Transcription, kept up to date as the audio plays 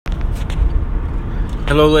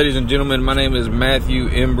Hello, ladies and gentlemen. My name is Matthew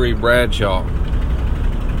Embry Bradshaw.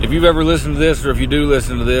 If you've ever listened to this, or if you do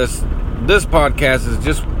listen to this podcast is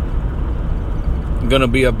just going to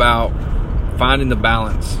be about finding the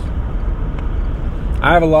balance.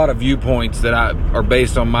 I have a lot of viewpoints that are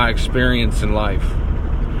based on my experience in life.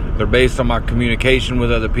 They're based on my communication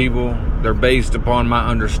with other people. They're based upon my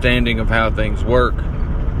understanding of how things work,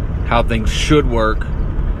 how things should work.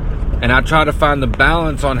 And I try to find the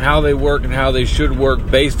balance on how they work and how they should work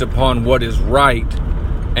based upon what is right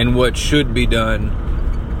and what should be done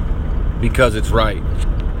because it's right.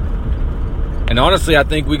 And honestly, I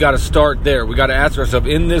think we got to start there. We got to ask ourselves,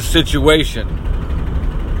 in this situation,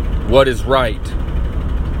 what is right?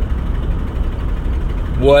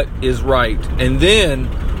 What is right? And then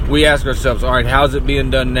we ask ourselves, all right, how's it being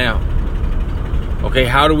done now? Okay,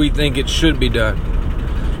 how do we think it should be done?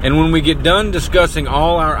 And when we get done discussing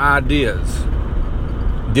all our ideas,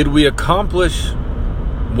 did we accomplish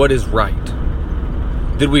what is right?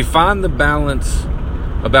 Did we find the balance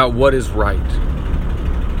about what is right?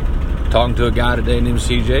 Talking to a guy today named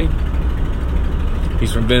CJ.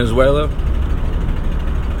 He's from Venezuela.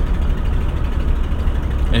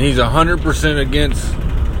 And he's 100% against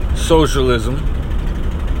socialism.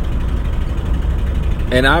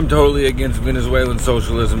 And I'm totally against Venezuelan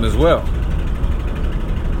socialism as well.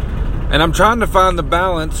 And I'm trying to find the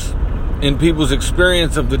balance in people's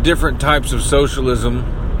experience of the different types of socialism,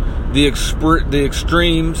 the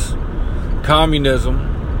extremes,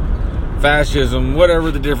 communism, fascism,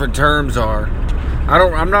 whatever the different terms are.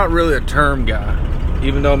 I'm not really a term guy,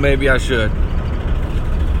 even though maybe I should.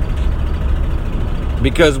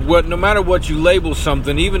 Because no matter what you label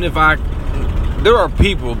something, there are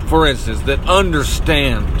people, for instance, that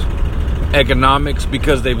understand economics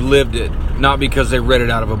because they've lived it, not because they read it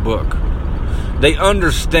out of a book. They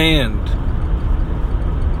understand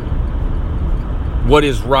what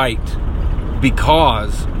is right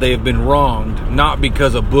because they have been wronged, not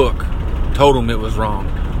because a book told them it was wrong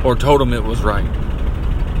or told them it was right.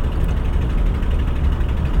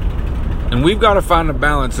 And we've got to find a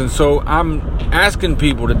balance. And so I'm asking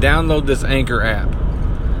people to download this Anchor app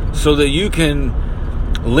so that you can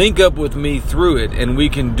link up with me through it and we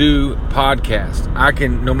can do podcasts. I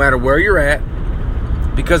can, no matter where you're at,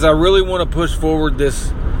 because I really want to push forward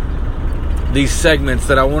these segments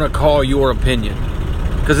that I want to call Your Opinion.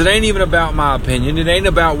 Because it ain't even about my opinion. It ain't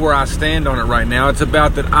about where I stand on it right now. It's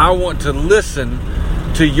about that I want to listen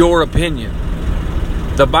to your opinion.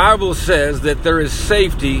 The Bible says that there is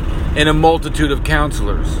safety in a multitude of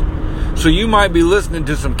counselors. So you might be listening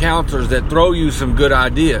to some counselors that throw you some good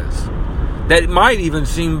ideas that might even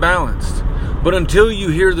seem balanced. But until you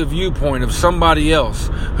hear the viewpoint of somebody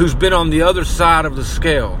else who's been on the other side of the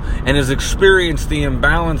scale and has experienced the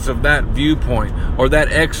imbalance of that viewpoint or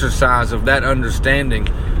that exercise of that understanding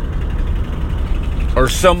or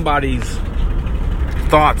somebody's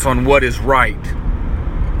thoughts on what is right,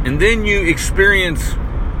 and then you experience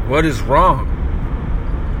what is wrong,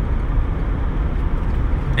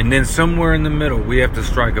 and then somewhere in the middle we have to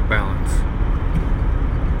strike a balance.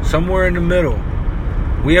 Somewhere in the middle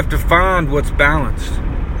we have to find what's balanced.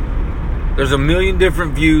 There's a million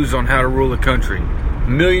different views on how to rule a country. A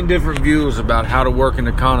million different views about how to work an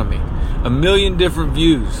economy. A million different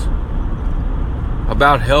views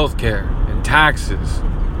about healthcare and taxes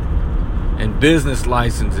and business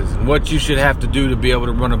licenses and what you should have to do to be able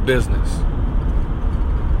to run a business.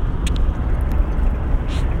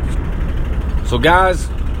 So guys,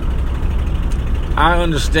 I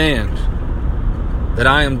understand that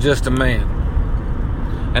I am just a man.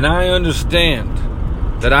 And I understand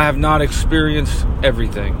that I have not experienced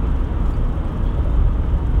everything.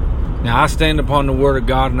 Now, I stand upon the Word of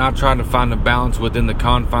God and I try to find a balance within the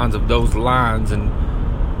confines of those lines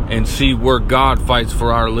and see where God fights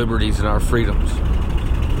for our liberties and our freedoms.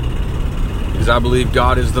 Because I believe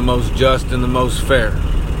God is the most just and the most fair.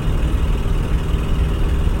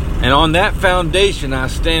 And on that foundation, I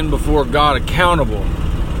stand before God accountable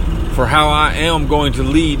for how I am going to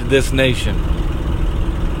lead this nation.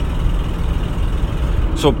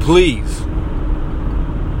 So please,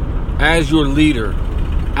 as your leader,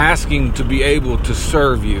 asking to be able to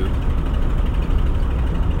serve you,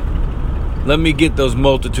 let me get those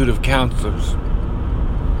multitude of counselors.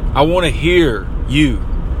 I want to hear you.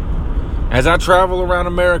 As I travel around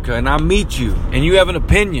America and I meet you and you have an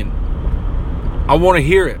opinion, I want to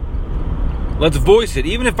hear it. Let's voice it.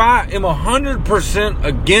 Even if I am 100%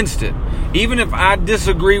 against it, even if I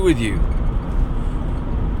disagree with you,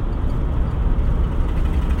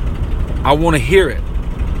 I want to hear it.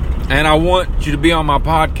 And I want you to be on my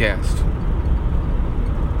podcast.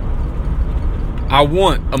 I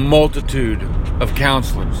want a multitude of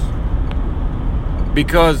counselors.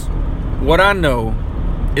 Because what I know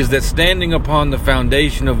is that standing upon the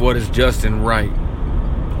foundation of what is just and right,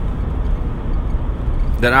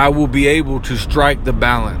 that I will be able to strike the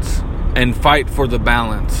balance and fight for the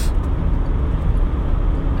balance.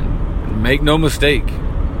 And make no mistake,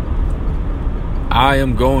 I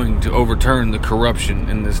am going to overturn the corruption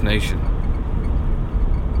in this nation.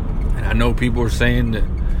 And I know people are saying that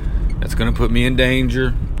that's going to put me in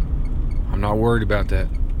danger. I'm not worried about that,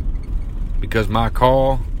 because my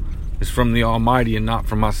call is from the Almighty and not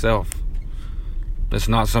from myself. That's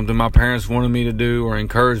not something my parents wanted me to do or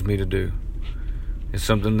encouraged me to do. It's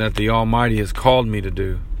something that the Almighty has called me to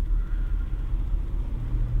do.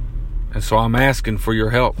 And so I'm asking for your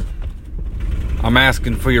help. I'm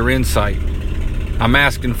asking for your insight. I'm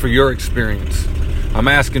asking for your experience. I'm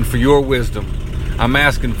asking for your wisdom. I'm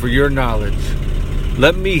asking for your knowledge.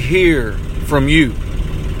 Let me hear from you,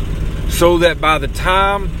 so that by the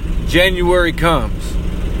time January comes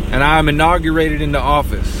and I'm inaugurated into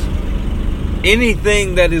office,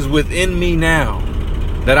 anything that is within me now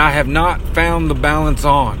that I have not found the balance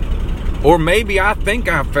on, or maybe I think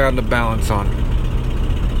I've found the balance on it,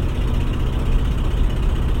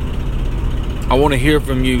 I want to hear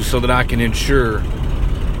from you so that I can ensure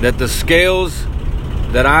that the scales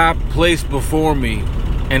that I place before me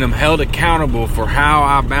and am held accountable for how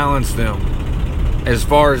I balance them as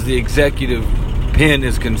far as the executive pen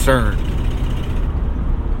is concerned.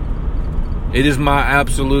 It is my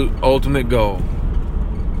absolute ultimate goal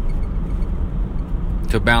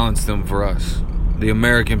to balance them for us, the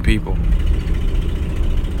American people.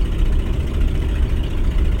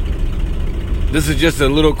 This is just a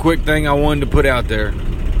little quick thing I wanted to put out there.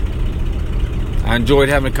 I enjoyed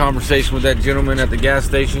having a conversation with that gentleman at the gas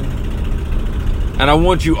station. And I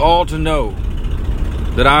want you all to know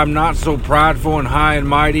that I'm not so prideful and high and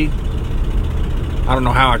mighty, I don't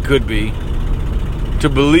know how I could be, to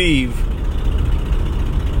believe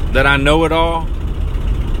that I know it all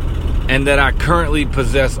and that I currently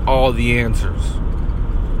possess all the answers.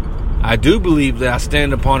 I do believe that I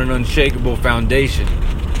stand upon an unshakable foundation.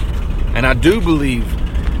 And I do believe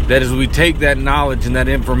that as we take that knowledge and that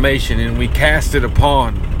information and we cast it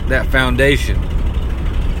upon that foundation,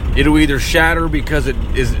 it'll either shatter because it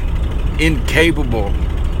is incapable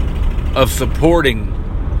of supporting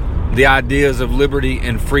the ideas of liberty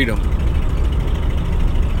and freedom,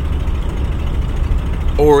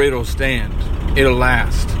 or it'll stand, it'll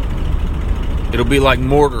last. It'll be like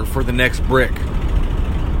mortar for the next brick.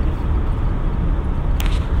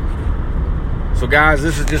 So guys,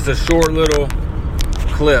 this is just a short little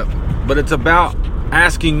clip, but it's about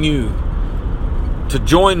asking you to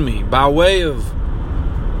join me by way of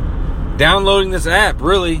downloading this app,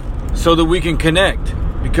 really, so that we can connect.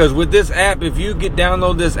 Because with this app, if you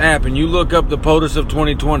download this app and you look up the POTUS of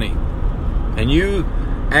 2020 and you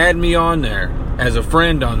add me on there as a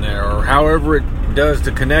friend on there, or however it does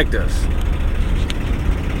to connect us,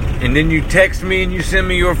 and then you text me and you send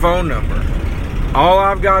me your phone number, all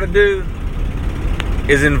I've got to do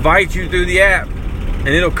is invite you through the app, and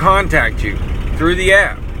it'll contact you through the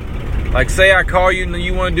app. Like, say I call you and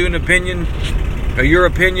you want to do an opinion, or your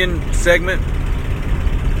opinion segment.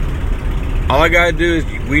 All I got to do is,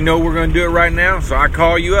 we know we're going to do it right now, so I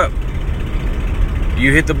call you up.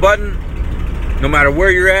 You hit the button, no matter where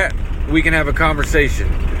you're at, we can have a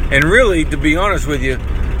conversation. And really, to be honest with you,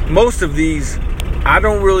 most of these, I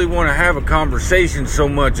don't really want to have a conversation so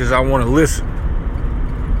much as I want to listen.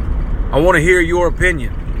 I want to hear your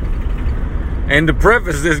opinion. And to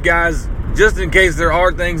preface this, guys, just in case there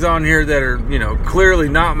are things on here that are, clearly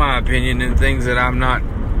not my opinion, and things that I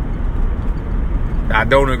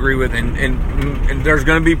don't agree with, and there's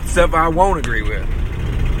going to be stuff I won't agree with.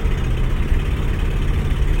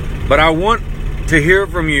 But I want to hear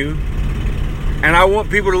from you, and I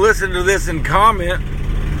want people to listen to this and comment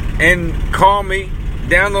and call me,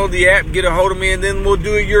 download the app, get a hold of me, and then we'll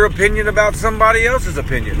do your opinion about somebody else's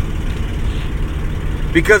opinion.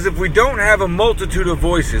 Because if we don't have a multitude of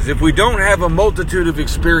voices, if we don't have a multitude of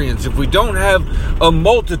experience, if we don't have a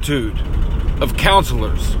multitude of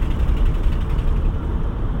counselors,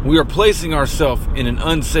 we are placing ourselves in an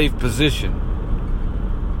unsafe position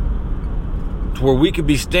to where we could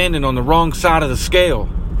be standing on the wrong side of the scale.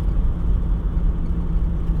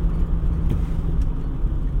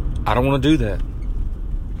 I don't want to do that.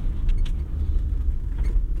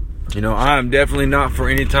 I am definitely not for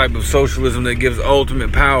any type of socialism that gives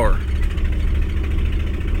ultimate power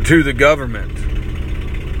to the government,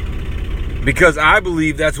 because I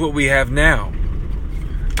believe that's what we have now.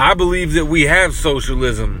 I believe that we have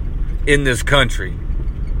socialism in this country,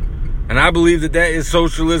 and I believe that is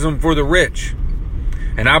socialism for the rich.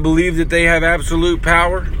 And I believe that they have absolute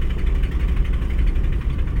power.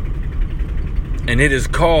 And it has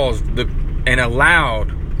caused and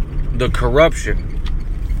allowed the corruption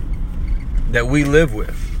that we live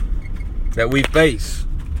with, that we face.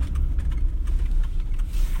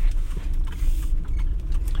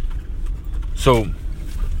 So,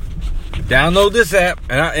 download this app.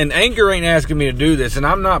 And Anchor ain't asking me to do this, and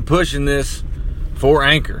I'm not pushing this for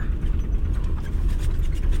Anchor.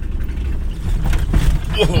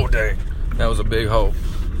 Oh, dang. That was a big hole.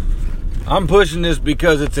 I'm pushing this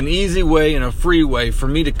because it's an easy way and a free way for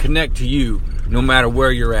me to connect to you no matter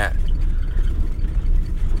where you're at.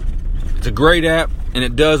 It's a great app, and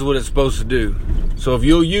it does what it's supposed to do. So if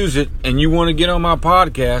you'll use it and you want to get on my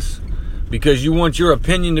podcast because you want your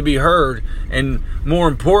opinion to be heard, and more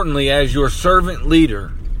importantly, as your servant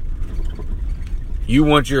leader, you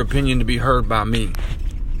want your opinion to be heard by me.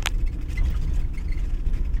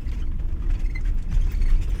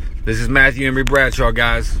 This is Matthew Embry Bradshaw,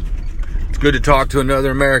 guys. It's good to talk to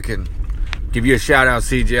another American. Give you a shout out,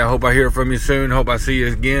 CJ. I hope I hear from you soon. Hope I see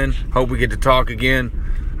you again. Hope we get to talk again.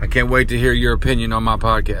 I can't wait to hear your opinion on my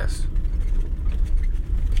podcast.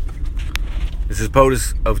 This is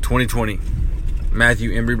POTUS of 2020.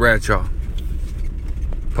 Matthew Embry Bradshaw.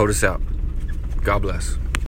 POTUS out. God bless.